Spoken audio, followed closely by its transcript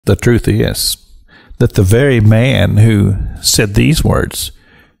The truth is that the very man who said these words,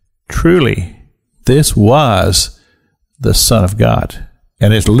 truly, this was the Son of God.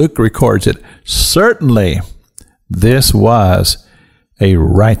 And as Luke records it, certainly this was a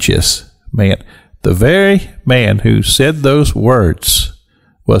righteous man. The very man who said those words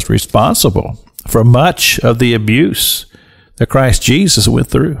was responsible for much of the abuse that Christ Jesus went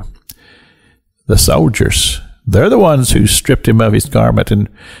through. The soldiers, they're the ones who stripped him of his garment and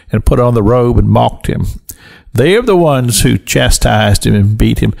put on the robe and mocked him. They are the ones who chastised him and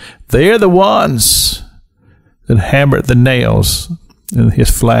beat him. They are the ones that hammered the nails in his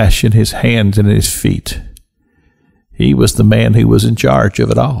flesh, in his hands, and in his feet. He was the man who was in charge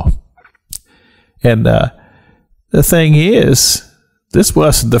of it all. And the thing is, this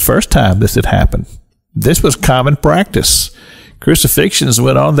wasn't the first time this had happened. This was common practice. Crucifixions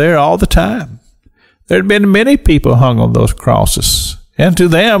went on there all the time. There had been many people hung on those crosses, and to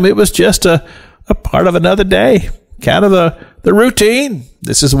them it was just a part of another day, kind of the routine.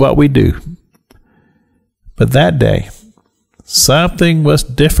 This is what we do. But that day, something was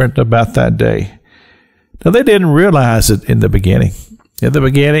different about that day. Now, they didn't realize it in the beginning. In the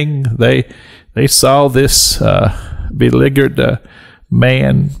beginning, they saw this beleaguered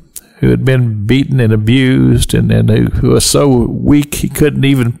man who had been beaten and abused and who was so weak he couldn't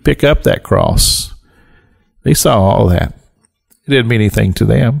even pick up that cross. They saw all that. It didn't mean anything to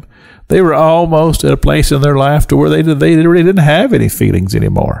them. They were almost at a place in their life to where they really didn't have any feelings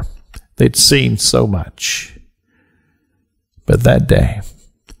anymore. They'd seen so much. But that day,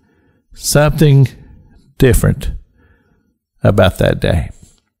 something different about that day.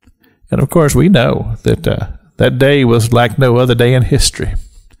 And of course, we know that that day was like no other day in history.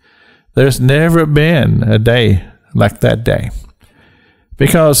 There's never been a day like that day.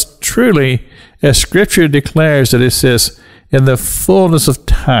 Because truly, as Scripture declares that it says, in the fullness of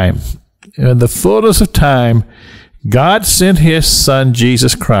time, God sent his Son,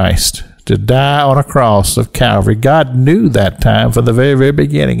 Jesus Christ, to die on a cross of Calvary. God knew that time from the very, very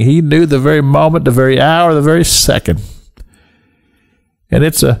beginning. He knew the very moment, the very hour, the very second. And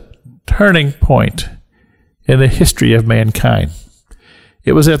it's a turning point in the history of mankind.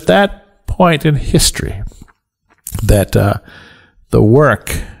 It was at that point in history that the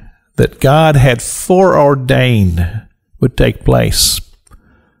work that God had foreordained would take place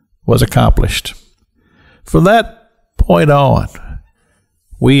was accomplished. From that point on,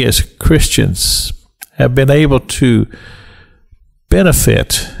 we as Christians have been able to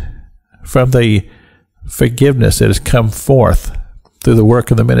benefit from the forgiveness that has come forth through the work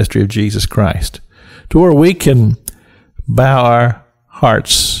of the ministry of Jesus Christ, to where we can bow our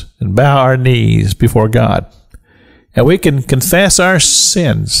hearts and bow our knees before God, and we can confess our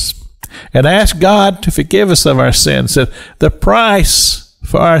sins and ask God to forgive us of our sins, that the price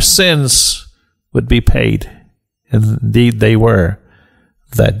for our sins would be paid. And indeed they were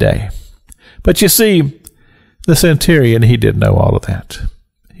that day. But you see, the centurion, he didn't know all of that.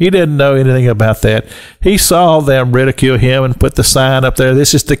 He didn't know anything about that. He saw them ridicule him and put the sign up there,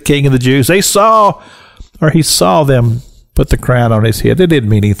 "This is the King of the Jews." He saw them put the crown on his head. It didn't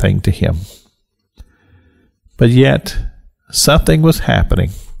mean anything to him. But yet, something was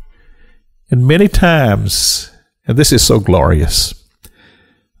happening. And many times, and this is so glorious,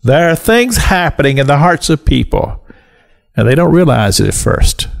 there are things happening in the hearts of people, and they don't realize it at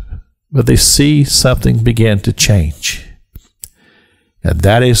first, but they see something begin to change. And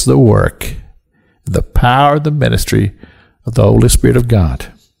that is the work, the power, the ministry of the Holy Spirit of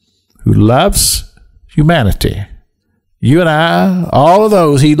God, who loves humanity. You and I, all of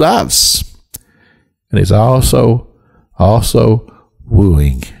those he loves. And he's also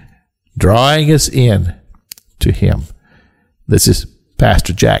wooing, drawing us in to him. This is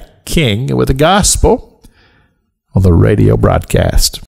Pastor Jack King with the gospel on the radio broadcast.